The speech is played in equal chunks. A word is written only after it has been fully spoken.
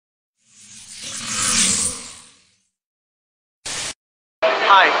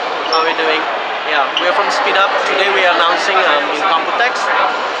Hi, how are we doing? Yeah, we are from SpeedUp. Today we are announcing in Computex.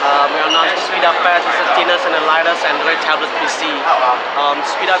 We are announcing SpeedUp Pad. It's the thinnest and the lightest Android tablet PC.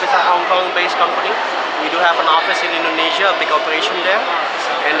 SpeedUp is a Hong Kong-based company. We do have an office in Indonesia, a big operation there,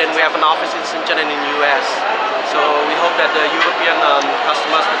 and then we have an office in Shenzhen and in US. So we hope that the European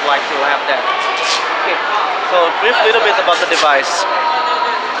customers would like to have that. Okay, so brief little bit about the device.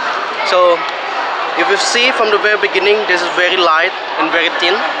 So if you see from the very beginning, this is very light and very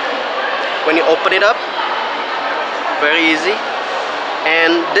thin. When you open it up, very easy.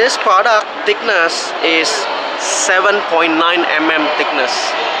 And this product thickness is 7.9 mm thickness.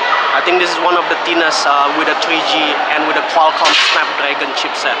 I think this is one of the thinnest with a 3G and with a Qualcomm Snapdragon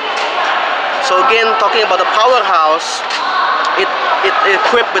chipset. So again, talking about the powerhouse, it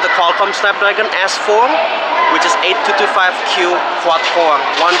equipped with the Qualcomm Snapdragon S4, which is 8225Q quad-core,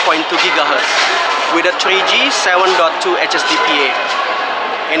 1.2 GHz, with a 3G 7.2 HSDPA.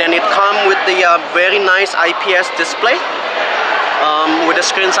 And then it comes with the very nice IPS display with a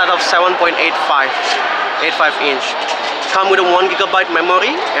screen size of 7.85 inch. Come with a 1 GB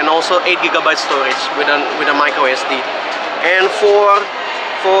memory and also 8 GB storage with a micro SD. And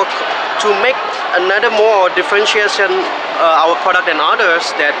to make another more differentiation our product than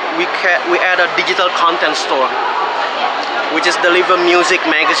others, that we add a digital content store, which is deliver music,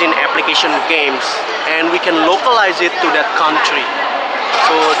 magazine, application, games, and we can localize it to that country.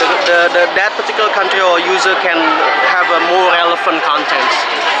 So that particular country or user can have a more relevant content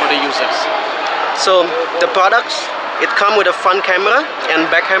for the users. So the products, it comes with a front camera and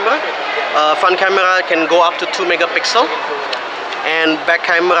back camera. Front camera can go up to 2 megapixel and back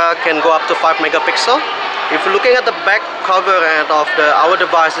camera can go up to 5 megapixel. If you're looking at the back cover of our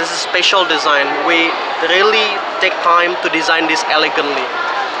device, this is special design. We really take time to design this elegantly.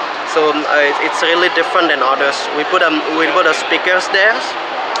 So it's really different than others. We put a speakers there,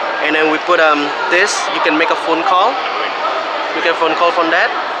 and then we put this. You can make a phone call. You can phone call from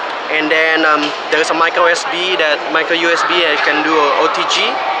that. And then there is a micro USB micro USB that can do a OTG,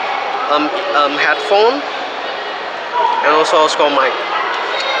 headphone, and also a scroll mic.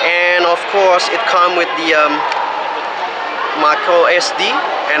 And of course it comes with the micro SD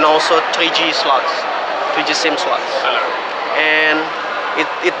and also 3G slots, 3G SIM slots. And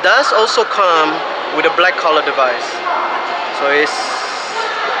it does also come with a black color device. So it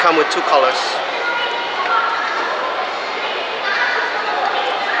comes with two colors.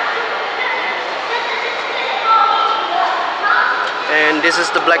 And this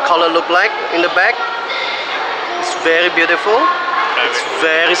is the black color look like in the back. It's very beautiful. It's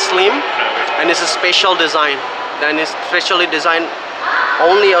very slim, and it's a special design. And it's specially designed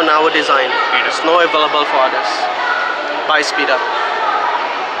only on our design. It's not available for others by SpeedUp.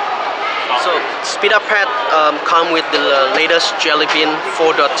 So SpeedUp Pad come with the latest Jelly Bean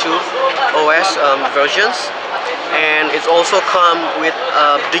 4.2 OS versions, and it's also come with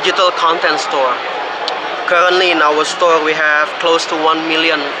a digital content store. Currently in our store we have close to 1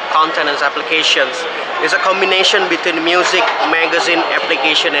 million content and applications. It's a combination between music, magazine,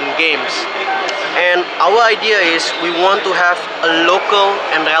 application and games. And our idea is we want to have a local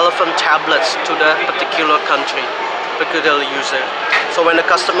and relevant tablets to the particular country, particular user. So when the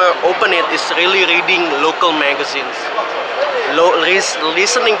customer open it, it's really reading local magazines,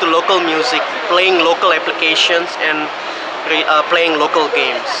 listening to local music, playing local applications and playing local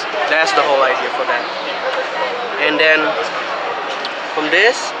games. That's the whole idea for that. And then from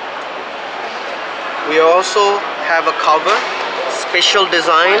this, we also have a cover, special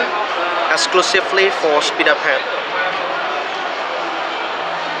design, exclusively for SpeedUp Pad.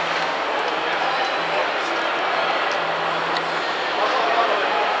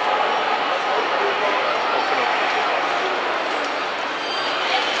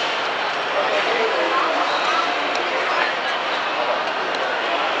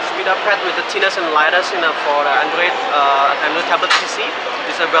 SpeedUp Pad with the thinnest and lightest for the Android tablet PC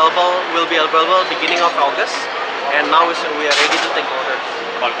is available. Will be available beginning of August, and now we are ready to take orders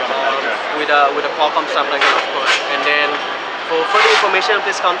with a Qualcomm Snapdragon, of course. And then for further information,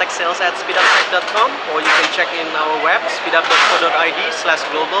 please contact sales@speeduptech.com, or you can check in our web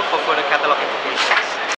speedup.co.id/global for further catalog information.